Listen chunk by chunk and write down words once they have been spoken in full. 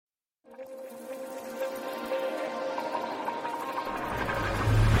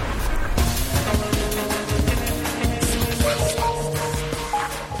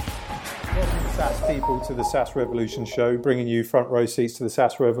welcome to the SaaS Revolution show, bringing you front row seats to the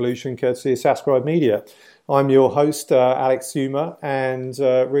SaaS Revolution, courtesy of SaaScribe Media. I'm your host, Alex Sumer, and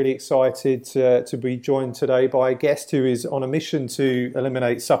really excited to be joined today by a guest who is on a mission to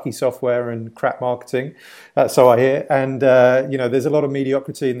eliminate sucky software and crap marketing. So I hear. And, there's a lot of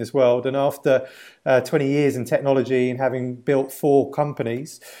mediocrity in this world. And after 20 years in technology and having built 4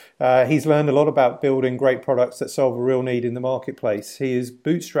 companies, he's learned a lot about building great products that solve a real need in the marketplace. He has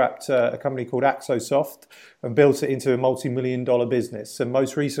bootstrapped a company called Axosoft and built it into a multi-million-dollar business. And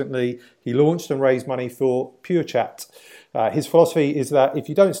most recently, he launched and raised money for PureChat. His philosophy is that if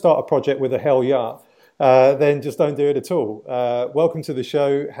you don't start a project with a hell yeah, then just don't do it at all. Welcome to the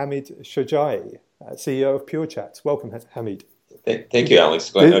show, Hamid Shojaee, CEO of PureChat. Welcome, Hamid. Thank you, Alex.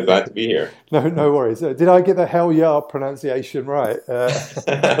 Glad to be here. No worries. Did I get the hell yeah pronunciation right?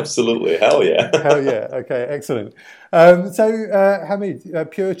 Absolutely. Hell yeah. Hell yeah. Okay, excellent. Hamid,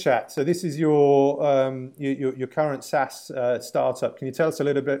 PureChat. So this is your current SaaS startup. Can you tell us a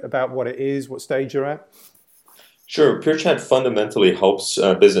little bit about what it is, what stage you're at? Sure. PureChat fundamentally helps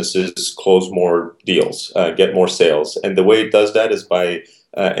businesses close more deals, get more sales. And the way it does that is by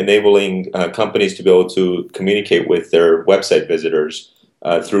enabling companies to be able to communicate with their website visitors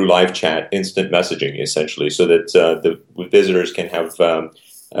through live chat, instant messaging, essentially, so that the visitors can have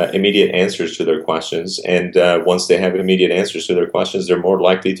immediate answers to their questions. And once they have immediate answers to their questions, they're more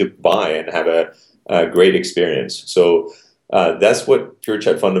likely to buy and have a great experience. So that's what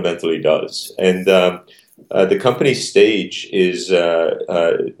PureChat fundamentally does. And the company stage is,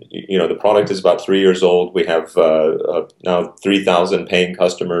 the product is about 3 years old. We have now 3,000 paying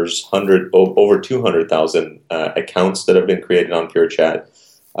customers, over 200,000 accounts that have been created on PureChat.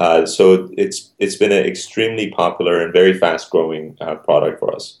 So it's been an extremely popular and very fast growing product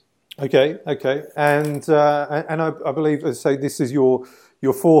for us. Okay, and I believe so. This is your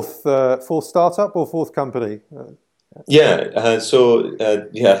fourth startup or fourth company. I've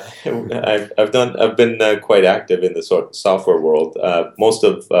been quite active in the sort of software world. Most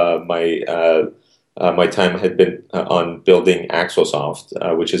of my time had been on building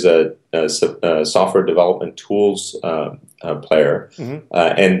Axosoft, which is a software development tools player,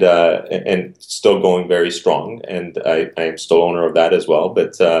 and still going very strong. And I am still owner of that as well.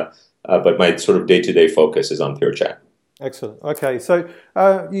 But my sort of day-to-day focus is on PureChat. Excellent. Okay, so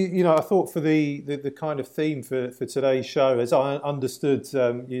I thought for the kind of theme for today's show, as I understood, I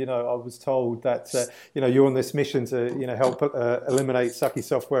was told that you're on this mission to help eliminate sucky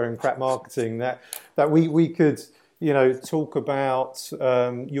software and crap marketing. That we could talk about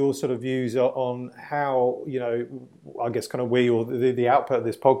your sort of views on how I guess kind of we or the output of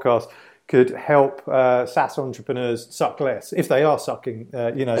this podcast could help SaaS entrepreneurs suck less, if they are sucking,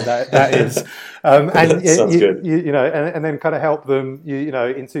 that is. Sounds good. And then kind of help them,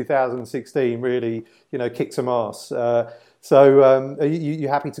 in 2016 really, kick some ass. Are you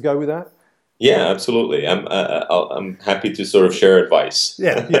happy to go with that? Yeah, absolutely. I'm happy to sort of share advice.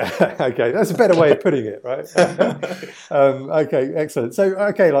 Yeah. Okay, that's a better way of putting it, right? Okay, excellent. So,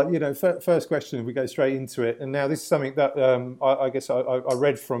 first question, we go straight into it. And now this is something that I guess I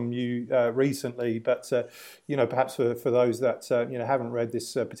read from you recently, but perhaps for those that haven't read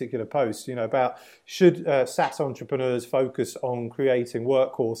this particular post, about should SaaS entrepreneurs focus on creating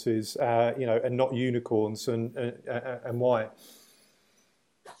workhorses, and not unicorns, and why?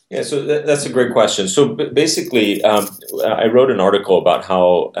 Yeah, so that's a great question. So basically, I wrote an article about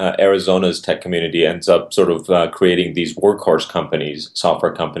how Arizona's tech community ends up sort of creating these workhorse companies,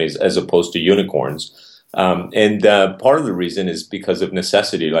 software companies, as opposed to unicorns. And part of the reason is because of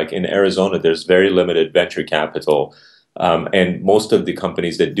necessity. Like in Arizona, there's very limited venture capital. And most of the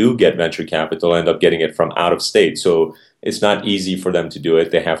companies that do get venture capital end up getting it from out of state. So it's not easy for them to do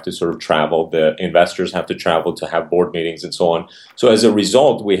it. They have to sort of travel. The investors have to travel to have board meetings and so on. So as a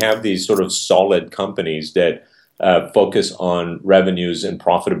result, we have these sort of solid companies that focus on revenues and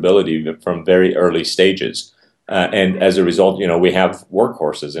profitability from very early stages. And as a result, we have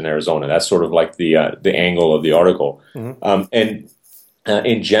workhorses in Arizona. That's sort of like the angle of the article.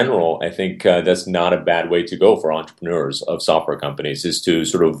 In general, I think that's not a bad way to go for entrepreneurs of software companies, is to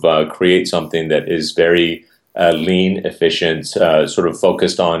sort of create something that is very lean, efficient, sort of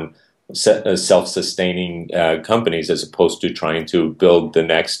focused on self-sustaining companies, as opposed to trying to build the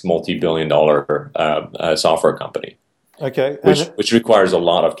next multi-billion-dollar software company. Okay, which requires a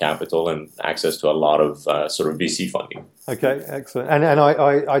lot of capital and access to a lot of sort of VC funding. Okay, excellent. And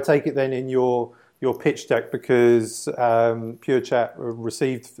I take it then in your pitch deck, because PureChat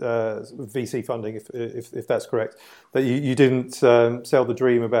received VC funding, if that's correct, that you didn't sell the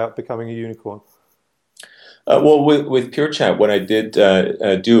dream about becoming a unicorn. Well, with Pure Chat, what I did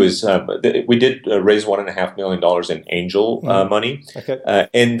do is we did raise $1.5 million in angel money, Okay.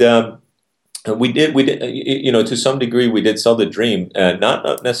 and to some degree, we did sell the dream,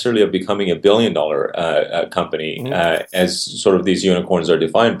 not necessarily of becoming a billion-dollar company as sort of these unicorns are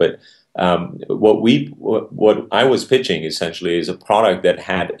defined, but what I was pitching essentially is a product that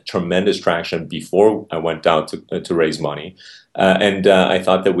had tremendous traction before I went out to raise money, and I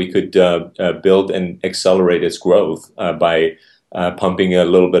thought that we could build and accelerate its growth by pumping a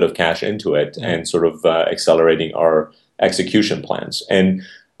little bit of cash into it and sort of accelerating our execution plans. And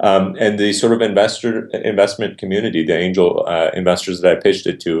the sort of investment community, the angel investors that I pitched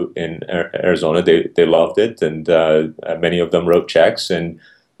it to in Arizona, they loved it, and many of them wrote checks, and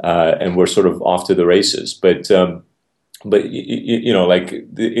we're sort of off to the races. But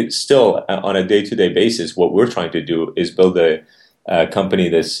it's still on a day-to-day basis. What we're trying to do is build a company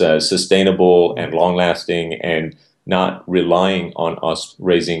that's sustainable and long-lasting, and not relying on us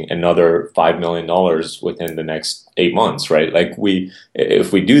raising another $5 million within the next 8 months, right? Like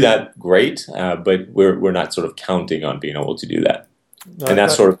if we do that, great, but we're not sort of counting on being able to do that. No, and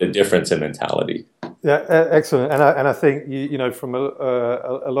that's sort of the difference in mentality. Yeah, excellent. And I think from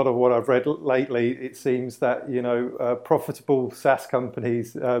a lot of what I've read lately, it seems that profitable SaaS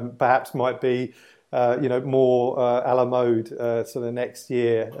companies perhaps might be more a la mode sort of next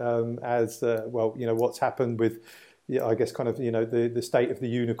year as what's happened with. Yeah, I guess kind of the state of the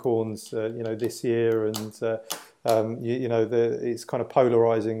unicorns this year, and it's kind of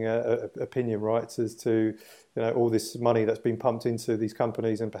polarizing opinion, right, as to all this money that's been pumped into these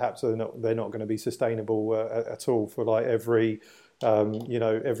companies, and perhaps they're not going to be sustainable at all. For like every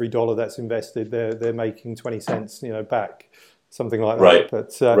dollar that's invested, they're making 20 cents back. Something like that. Right.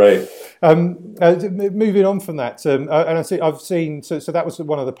 But right. Moving on from that, and I've seen. So that was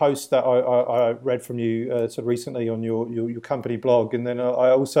one of the posts that I read from you sort of recently on your company blog, and then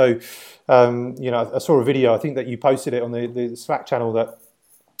I also, I saw a video. I think that you posted it on the Slack channel that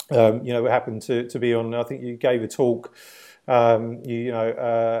happened to be on. I think you gave a talk. I don't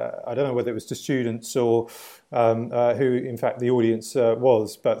know whether it was to students or who, in fact, the audience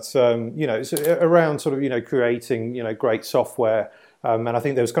was, but it's around sort of creating great software, and I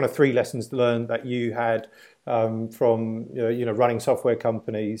think there was kind of 3 lessons learned that you had from running software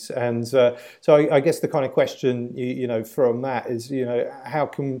companies, and so I guess the kind of question from that is how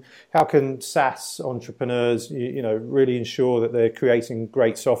can SaaS entrepreneurs really ensure that they're creating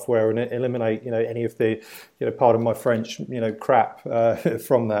great software and eliminate any of the pardon my French crap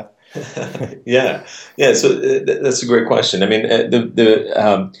from that. yeah so that's a great question. I mean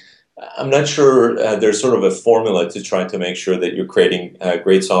I'm not sure there's sort of a formula to try to make sure that you're creating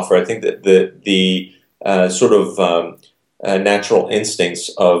great software. I think that the sort of natural instincts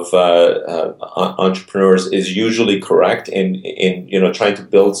of entrepreneurs is usually correct in trying to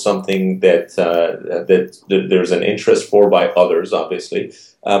build something that there's an interest for by others, obviously.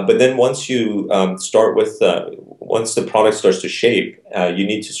 But then once you start with once the product starts to shape, you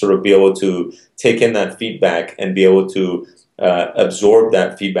need to sort of be able to take in that feedback and be able to absorb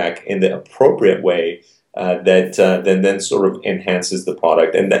that feedback in the appropriate way. That then sort of enhances the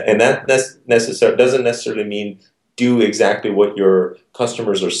product, and that doesn't necessarily mean do exactly what your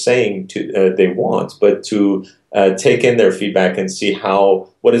customers are saying they want, but to take in their feedback and see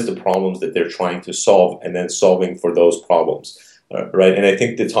what is the problems that they're trying to solve, and then solving for those problems, right? And I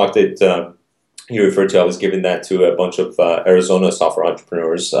think the talk that you referred to, I was giving that to a bunch of Arizona software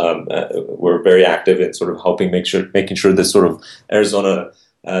entrepreneurs. We're very active in sort of helping making sure this sort of Arizona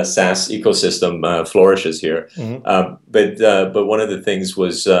SaaS ecosystem flourishes here. Mm-hmm. But one of the things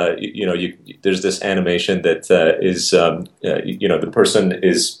was, there's this animation that is, the person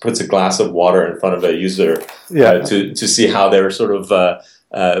puts a glass of water in front of a user to see how they're sort of,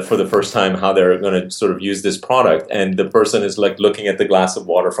 for the first time, how they're going to sort of use this product. And the person is like looking at the glass of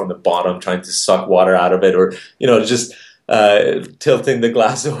water from the bottom, trying to suck water out of it, or, just tilting the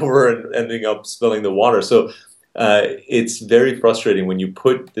glass over and ending up spilling the water. So it's very frustrating when you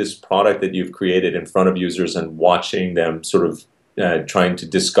put this product that you've created in front of users and watching them sort of trying to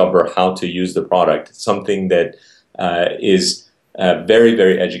discover how to use the product, something that is very,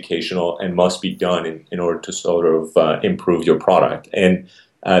 very educational and must be done in order to sort of improve your product. And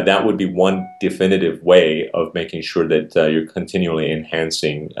that would be one definitive way of making sure that you're continually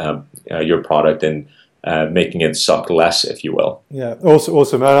enhancing your product and making it suck less, if you will. Yeah,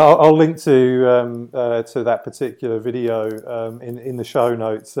 awesome. I'll link to that particular video in the show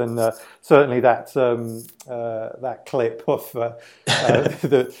notes, and certainly that clip of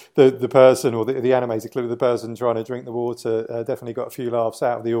the person, or the animated clip of the person trying to drink the water definitely got a few laughs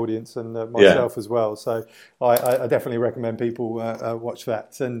out of the audience, and myself as well. So I definitely recommend people watch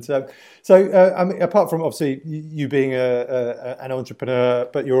that. And I mean, apart from obviously you being an entrepreneur,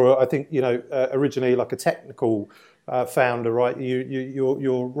 but I think originally like a technical founder, right?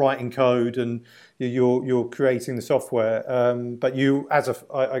 You're writing code and you're creating the software, but you, as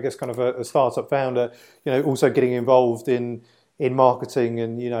I guess kind of a startup founder, also getting involved in marketing,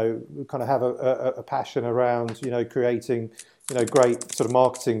 and kind of have a passion around creating great sort of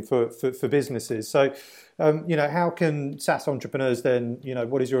marketing for businesses. So how can SaaS entrepreneurs then,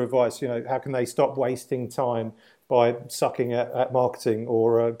 what is your advice? How can they stop wasting time by sucking at marketing,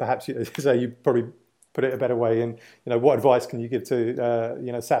 or perhaps say you probably put it a better way, and what advice can you give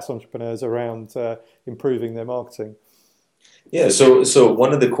to SaaS entrepreneurs around improving their marketing? Yeah, so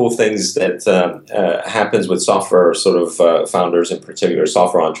one of the cool things that happens with software sort of founders, in particular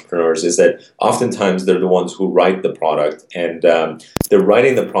software entrepreneurs, is that oftentimes they're the ones who write the product, and they're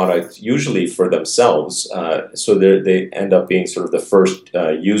writing the product usually for themselves. So they end up being sort of the first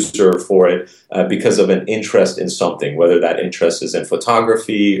user for it because of an interest in something, whether that interest is in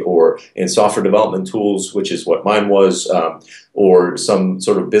photography or in software development tools, which is what mine was, or some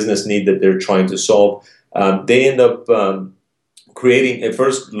sort of business need that they're trying to solve. They end up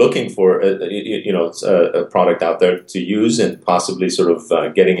looking for a product out there to use, and possibly sort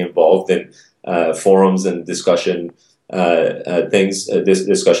of getting involved in forums and discussion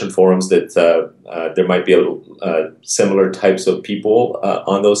discussion forums that there might be similar types of people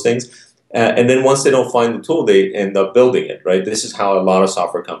on those things. And then once they don't find the tool, they end up building it, right? This is how a lot of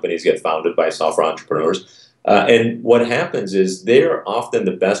software companies get founded, by software entrepreneurs. And what happens is they're often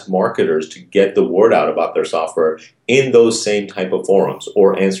the best marketers to get the word out about their software in those same type of forums,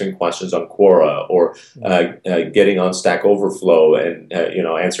 or answering questions on Quora, or getting on Stack Overflow and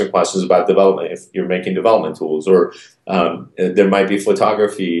answering questions about development if you're making development tools, or there might be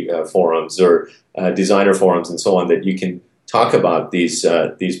photography forums or designer forums and so on, that you can talk about these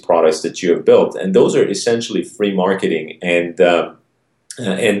products that you have built, and those are essentially free marketing, and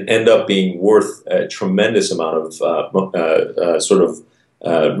end up being worth a tremendous amount of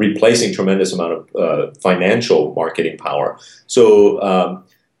replacing tremendous amount of financial marketing power. So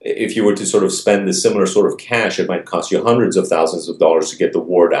if you were to sort of spend the similar sort of cash, it might cost you hundreds of thousands of dollars to get the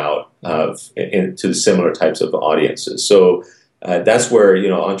word out to similar types of audiences. So that's where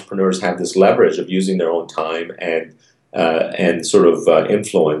entrepreneurs have this leverage of using their own time and sort of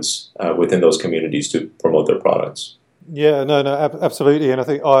influence within those communities to promote their products. Yeah, no, absolutely. And I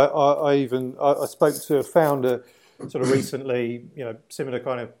think I spoke to a founder sort of recently, similar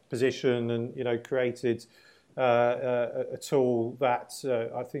kind of position, and created a tool that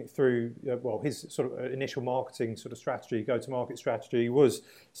I think through his sort of initial marketing sort of strategy, go-to-market strategy, was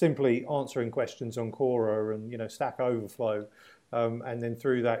simply answering questions on Quora and Stack Overflow, and then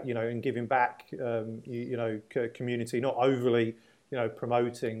through that, and giving back, community, not overly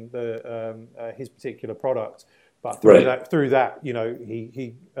promoting his particular product. But through that,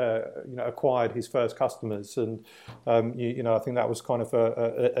 he acquired his first customers, and I think that was kind of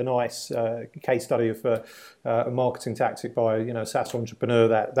a nice case study of a marketing tactic by a SaaS entrepreneur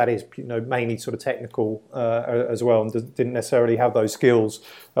that is mainly sort of technical as well, and didn't necessarily have those skills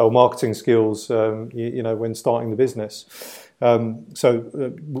or marketing skills when starting the business.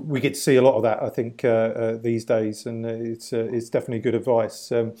 So we get to see a lot of that, I think, these days, and it's definitely good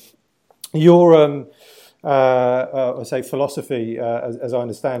advice. Your I say philosophy, as I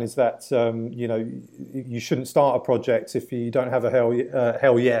understand, is that you shouldn't start a project if you don't have a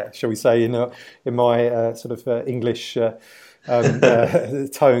hell yeah, shall we say, in my sort of English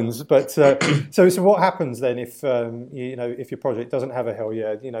tones. But so what happens then if if your project doesn't have a hell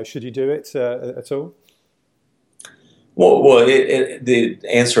yeah? Should you do it at all? Well, the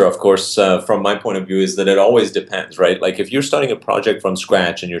answer, of course, from my point of view, is that it always depends, right? Like if you're starting a project from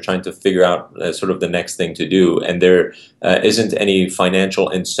scratch and you're trying to figure out sort of the next thing to do, and there isn't any financial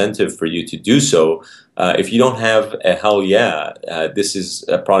incentive for you to do so, if you don't have a hell yeah, this is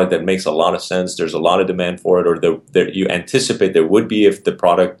a product that makes a lot of sense, there's a lot of demand for it, or you anticipate there would be if the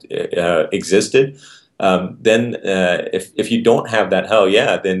product existed, then if you don't have that hell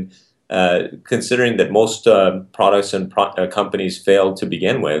yeah, then considering that most products and companies fail to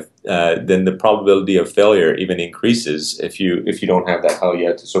begin with, then the probability of failure even increases if you don't have that hell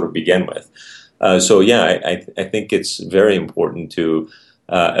yeah to sort of begin with. So yeah, I think it's very important to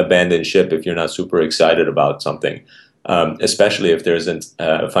abandon ship if you're not super excited about something, especially if there's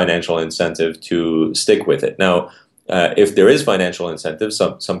a financial incentive to stick with it. Now, if there is financial incentive,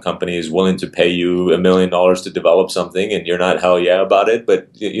 some company is willing to pay you $1 million to develop something, and you're not hell yeah about it,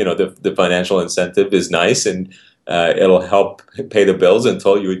 but the financial incentive is nice, and it'll help pay the bills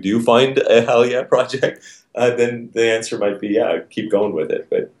until you do find a hell yeah project. Then the answer might be yeah, keep going with it.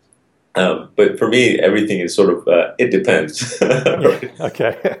 But for me, everything is sort of it depends. Yeah,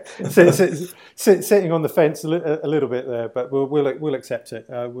 okay, sitting on the fence a little bit there, but we'll accept it.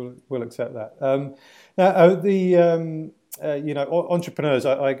 We'll accept that. Now, entrepreneurs,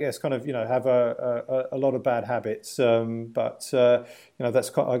 I guess, kind of have a lot of bad habits, but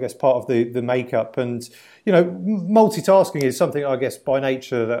that's I guess part of the makeup. And multitasking is something, I guess, by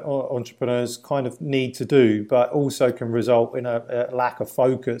nature that entrepreneurs kind of need to do, but also can result in a lack of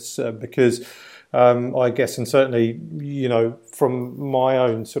focus because. I guess, and certainly, from my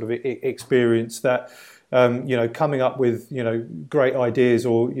own sort of experience, that coming up with great ideas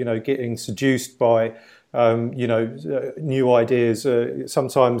or getting seduced by new ideas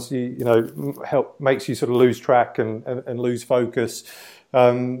sometimes makes you sort of lose track and lose focus.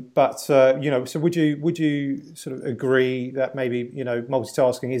 So would you sort of agree that maybe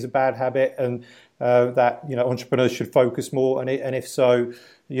multitasking is a bad habit and that entrepreneurs should focus more, and if so,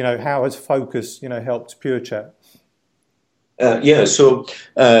 how has focus helped PureChat? So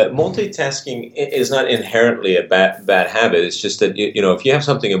multitasking is not inherently a bad habit. It's just that if you have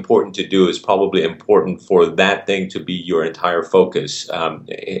something important to do, it's probably important for that thing to be your entire focus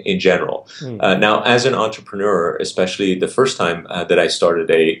in general. Now, as an entrepreneur, especially the first time that I started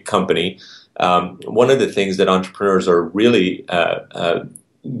a company, one of the things that entrepreneurs are really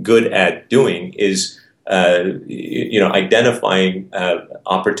good at doing is identifying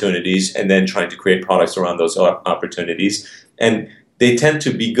opportunities and then trying to create products around those opportunities. And they tend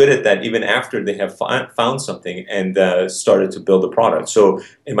to be good at that even after they have found something and started to build a product. So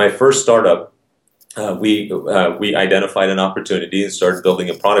in my first startup, we identified an opportunity and started building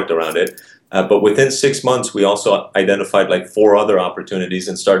a product around it. But within 6 months, we also identified like 4 other opportunities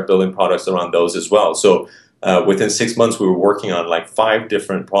and started building products around those as well. So within 6 months, we were working on like 5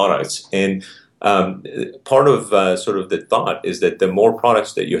 different products. And part of sort of the thought is that the more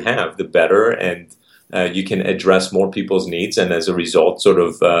products that you have, the better, and you can address more people's needs, and as a result, sort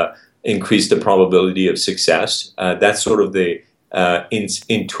of increase the probability of success. That's sort of the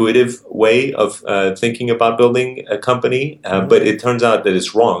intuitive way of thinking about building a company, but it turns out that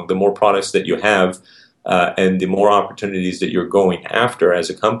it's wrong. The more products that you have and the more opportunities that you're going after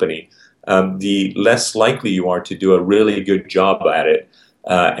as a company, the less likely you are to do a really good job at it.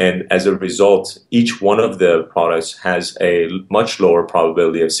 And as a result, each one of the products has a much lower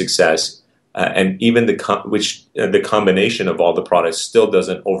probability of success, and even the combination of all the products still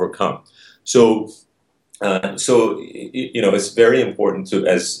doesn't overcome. So it's very important to,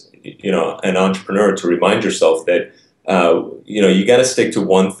 as an entrepreneur, to remind yourself that you got to stick to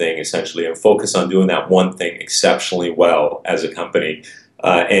one thing essentially and focus on doing that one thing exceptionally well as a company,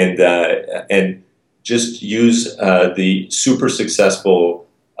 and just use the super successful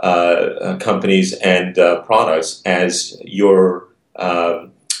companies and products as your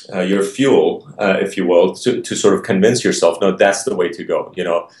fuel, if you will, to sort of convince yourself, no, that's the way to go.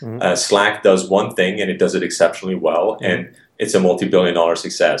 Slack does one thing and it does it exceptionally well, and it's a multi-billion-dollar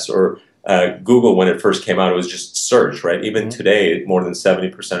success. Or Google, when it first came out, it was just search, right? Even today, more than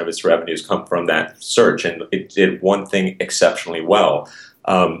 70% of its revenues come from that search, and it did one thing exceptionally well.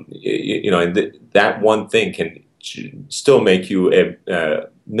 And that one thing can still make you a $1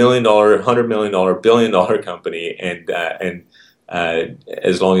 million, $100 million, $1 billion company, and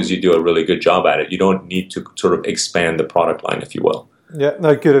as long as you do a really good job at it, you don't need to sort of expand the product line, if you will. Yeah,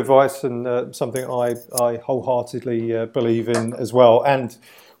 no, good advice, and something I wholeheartedly believe in as well, and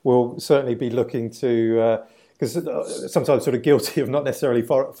will certainly be looking to, because sometimes sort of guilty of not necessarily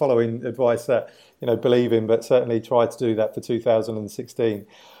following advice that believe in, but certainly try to do that for 2016.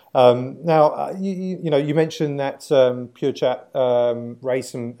 Now, you mentioned that PureChat raised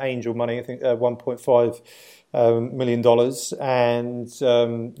some angel money, I think $1.5 million, and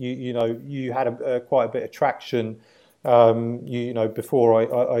you had quite a bit of traction.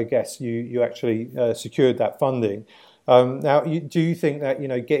 Before I guess you actually secured that funding. Now, do you think that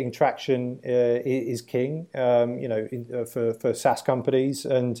getting traction is king? For SaaS companies,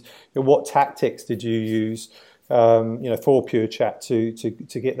 and what tactics did you use? For PureChat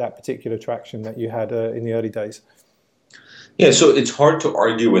to get that particular traction that you had in the early days? Yeah, so it's hard to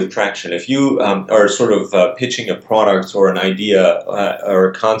argue with traction. If you are sort of pitching a product or an idea or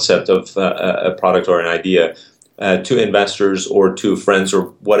a concept of a product or an idea, to investors or to friends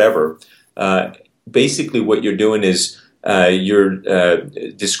or whatever. Basically, what you're doing is you're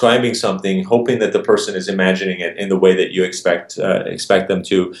describing something, hoping that the person is imagining it in the way that you expect them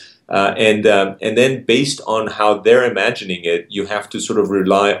to, and then based on how they're imagining it, you have to sort of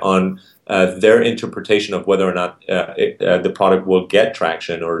rely on their interpretation of whether or not the product will get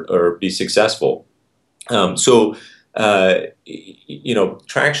traction or be successful.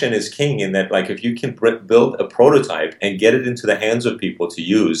 Traction is king in that, like, if you can build a prototype and get it into the hands of people to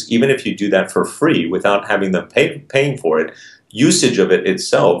use, even if you do that for free without having them paying for it, usage of it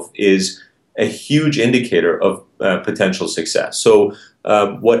itself is a huge indicator of potential success. So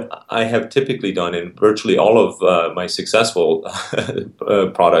what I have typically done in virtually all of my successful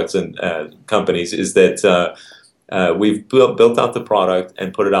products and companies is that we've built out the product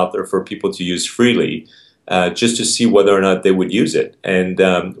and put it out there for people to use freely, just to see whether or not they would use it. And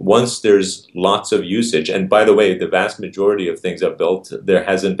once there's lots of usage, and by the way, the vast majority of things I've built, there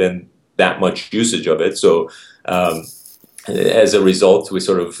hasn't been that much usage of it. So as a result, we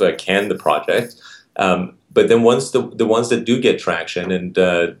sort of can the project. But then once the ones that do get traction and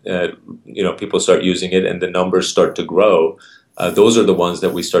people start using it and the numbers start to grow, those are the ones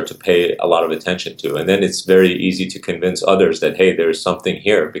that we start to pay a lot of attention to. And then it's very easy to convince others that, hey, there's something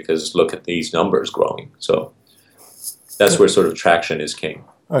here because look at these numbers growing. So that's where sort of traction is king.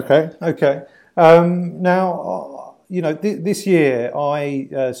 Okay. Now, this year I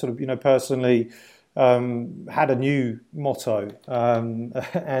personally had a new motto,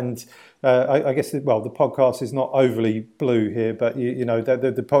 and I guess the podcast is not overly blue here, but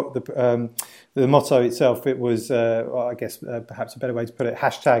the motto itself, it was perhaps a better way to put it,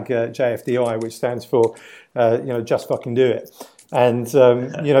 hashtag JFDI, which stands for just fucking do it. And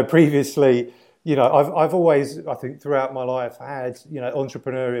previously, I've always, I think, throughout my life had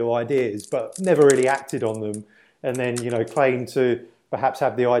entrepreneurial ideas, but never really acted on them, and then claimed to perhaps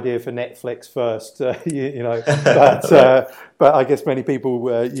have the idea for Netflix first, but I guess many people,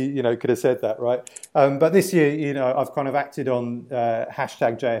 could have said that, right? But this year, I've kind of acted on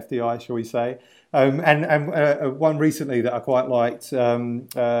hashtag JFDI, shall we say? And one recently that I quite liked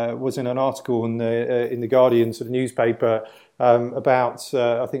was in an article in the Guardian sort of newspaper about,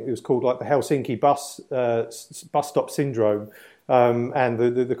 I think it was called like the Helsinki bus stop syndrome, and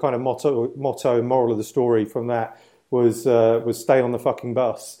the kind of motto and moral of the story from that was stay on the fucking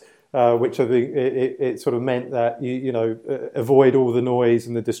bus, which I think it sort of meant that you avoid all the noise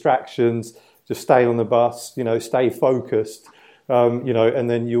and the distractions, just stay on the bus, stay focused, and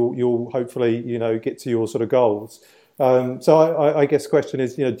then you'll hopefully get to your sort of goals. So I guess the question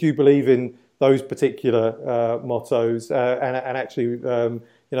is, do you believe in those particular mottos, and actually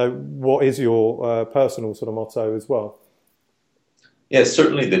what is your personal sort of motto as well? Yeah,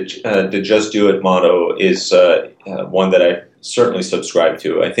 certainly the Just Do It motto is one that I certainly subscribe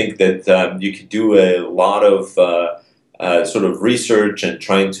to. I think that you could do a lot of sort of research and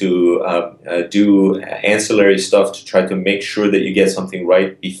trying to do ancillary stuff to try to make sure that you get something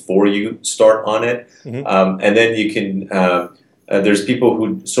right before you start on it. Mm-hmm. And then you can, there's people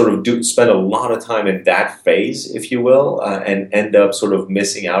who sort of do spend a lot of time in that phase, if you will, and end up sort of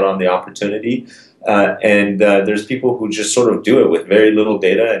missing out on the opportunity. And there's people who just sort of do it with very little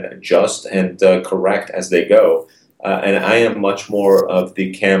data and adjust and correct as they go. And I am much more of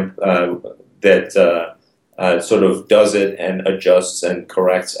the camp that sort of does it and adjusts and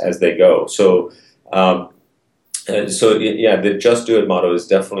corrects as they go. So the Just Do It motto is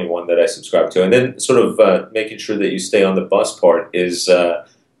definitely one that I subscribe to. And then sort of making sure that you stay on the bus part is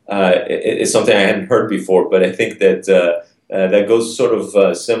something I hadn't heard before, but I think that that goes sort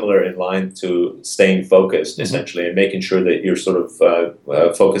of similar in line to staying focused, mm-hmm. essentially, and making sure that you're sort of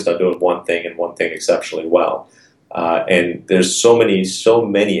focused on doing one thing and one thing exceptionally well. And there's so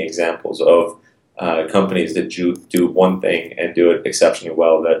many examples of companies that do one thing and do it exceptionally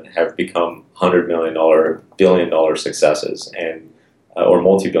well that have become $100 million, billion-dollar successes, and or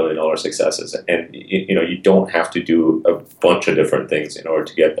multi-billion-dollar successes. And you don't have to do a bunch of different things in order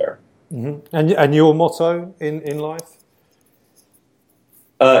to get there. Mm-hmm. And your motto in life?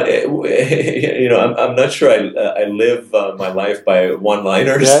 I'm not sure I live my life by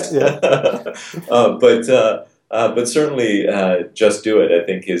one-liners. Yeah. But certainly, Just Do It, I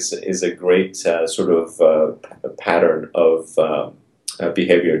think, is a great sort of pattern of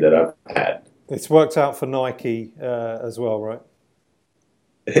behavior that I've had. It's worked out for Nike as well, right?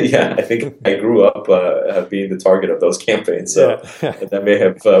 Yeah, I think I grew up being the target of those campaigns, so that may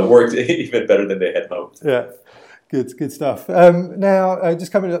have worked even better than they had hoped. Yeah. Good stuff. Now,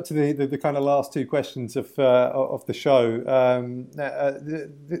 just coming up to the kind of last two questions of the show.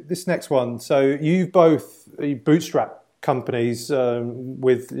 This next one. So you've both bootstrapped companies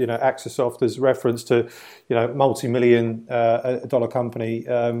with Axosoft as reference to multi-million dollar company,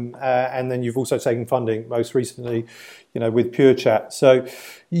 and then you've also taken funding most recently, with PureChat. So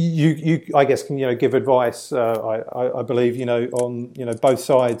you I guess can give advice, I believe on both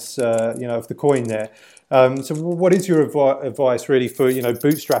sides of the coin there. So what is your advice really for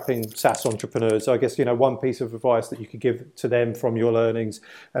bootstrapping SaaS entrepreneurs? I guess one piece of advice that you could give to them from your learnings,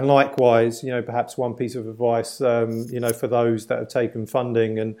 and likewise perhaps one piece of advice for those that have taken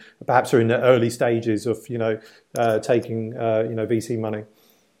funding and perhaps are in the early stages of taking VC money.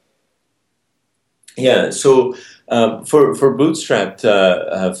 Yeah, so for bootstrapped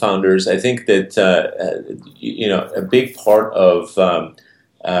founders, I think that a big part of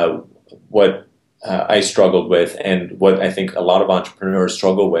what I struggled with, and what I think a lot of entrepreneurs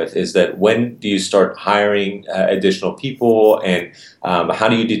struggle with, is that when do you start hiring additional people, and how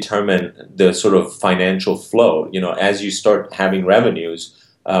do you determine the sort of financial flow? As you start having revenues,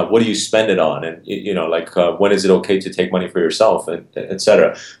 what do you spend it on, and when is it okay to take money for yourself, and et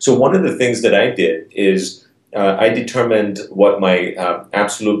cetera. So one of the things that I did is I determined what my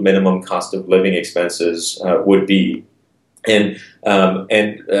absolute minimum cost of living expenses would be. And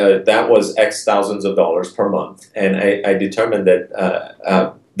that was X thousands of dollars per month. And I determined that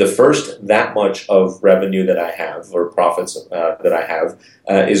the first that much of revenue that I have, or profits that I have,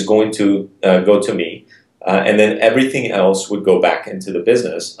 is going to go to me. And then everything else would go back into the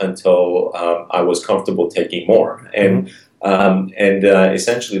business until I was comfortable taking more. And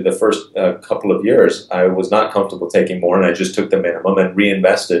essentially the first couple of years, I was not comfortable taking more, and I just took the minimum and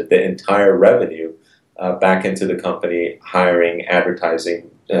reinvested the entire revenue back into the company, hiring, advertising,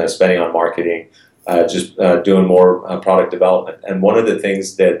 spending on marketing, just doing more product development. And one of the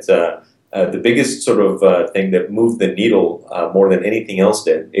things that the biggest sort of thing that moved the needle more than anything else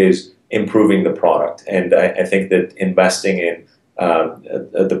did is improving the product. And I think that investing in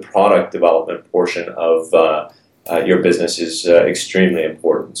the product development portion of your business is extremely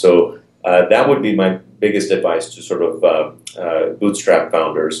important. So that would be my biggest advice to sort of bootstrap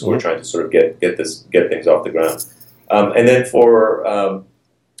founders who are trying to sort of get things off the ground. And then for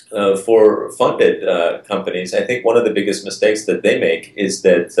funded companies, I think one of the biggest mistakes that they make is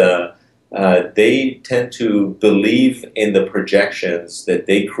that they tend to believe in the projections that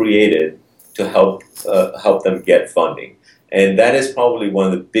they created to help them get funding, and that is probably one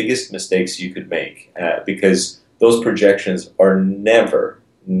of the biggest mistakes you could make, because those projections are never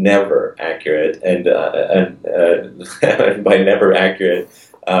accurate, and by never accurate,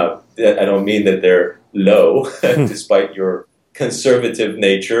 I don't mean that they're low, despite your conservative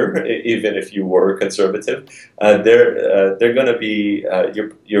nature. Even if you were conservative, they're going to be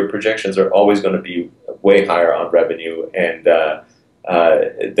your projections are always going to be way higher on revenue and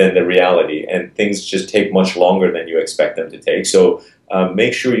than the reality, and things just take much longer than you expect them to take. So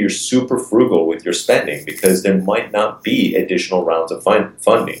make sure you're super frugal with your spending, because there might not be additional rounds of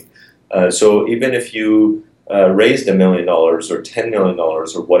funding. So even if you raised $1 million or $10 million or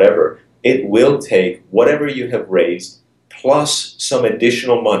whatever, it will take whatever you have raised plus some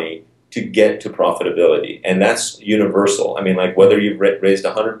additional money to get to profitability, and that's universal. I mean, like whether you've raised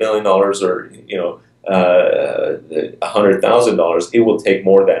 $100 million or $100,000, it will take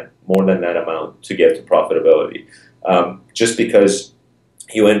more than that amount to get to profitability. Just because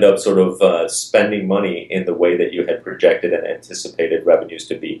you end up sort of spending money in the way that you had projected and anticipated revenues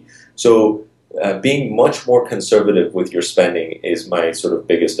to be. So being much more conservative with your spending is my sort of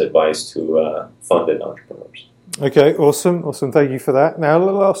biggest advice to funded entrepreneurs. Okay, awesome. Thank you for that. Now, the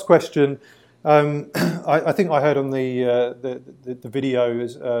last question. I think I heard on the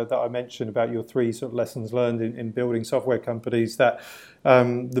videos that I mentioned about your 3 sort of lessons learned in building software companies, that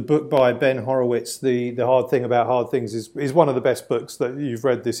the book by Ben Horowitz, The Hard Thing About Hard Things, is one of the best books that you've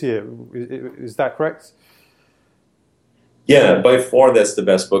read this year. Is that correct? Yeah, by far that's the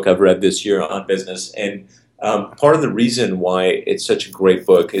best book I've read this year on business. And part of the reason why it's such a great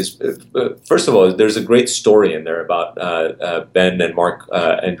book is, first of all, there's a great story in there about Ben and Mark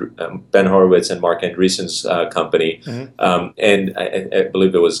Ben Horowitz and Mark Andreessen's company, and I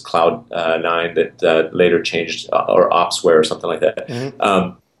believe it was Cloud9 that later changed, or Opsware or something like that.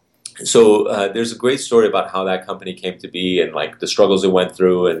 So there's a great story about how that company came to be, and like the struggles it went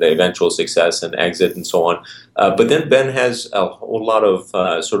through, and the eventual success and exit and so on. But then Ben has a whole lot of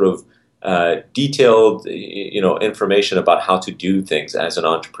sort of detailed, information about how to do things as an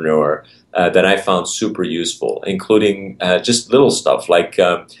entrepreneur that I found super useful, including just little stuff like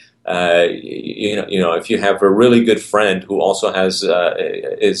If you have a really good friend who also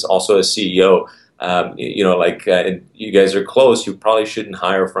is also a CEO, and you guys are close, you probably shouldn't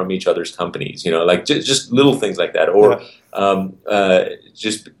hire from each other's companies. Like just little things like that, or from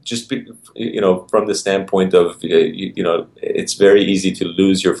the standpoint of it's very easy to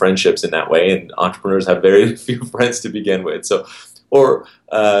lose your friendships in that way, and entrepreneurs have very few friends to begin with. So, or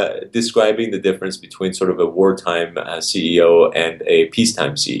describing the difference between sort of a wartime CEO and a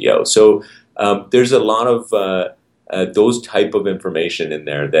peacetime CEO. So there's a lot of those type of information in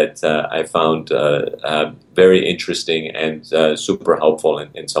there that I found very interesting and super helpful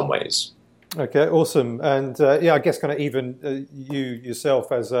in some ways. Okay, awesome. And I guess kind of even you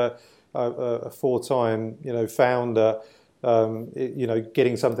yourself as a four-time founder,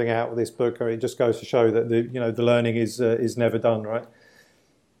 getting something out of this book, it just goes to show that the learning is never done, right?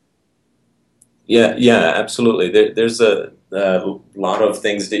 Yeah, absolutely. There's a lot of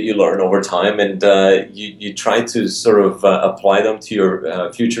things that you learn over time, and you try to sort of apply them to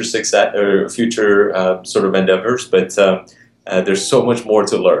your future success or future sort of endeavors. But there's so much more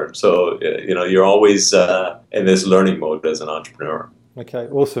to learn. So you're always in this learning mode as an entrepreneur. Okay,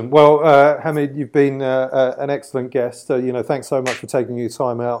 awesome. Well, Hamid, you've been an excellent guest. Thanks so much for taking your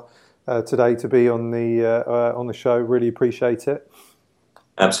time out today to be on the show. Really appreciate it.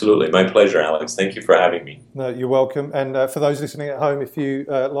 Absolutely. My pleasure, Alex. Thank you for having me. No, you're welcome. And for those listening at home, if you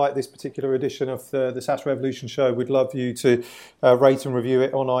like this particular edition of the SaaS Revolution show, we'd love you to rate and review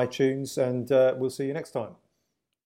it on iTunes, and we'll see you next time.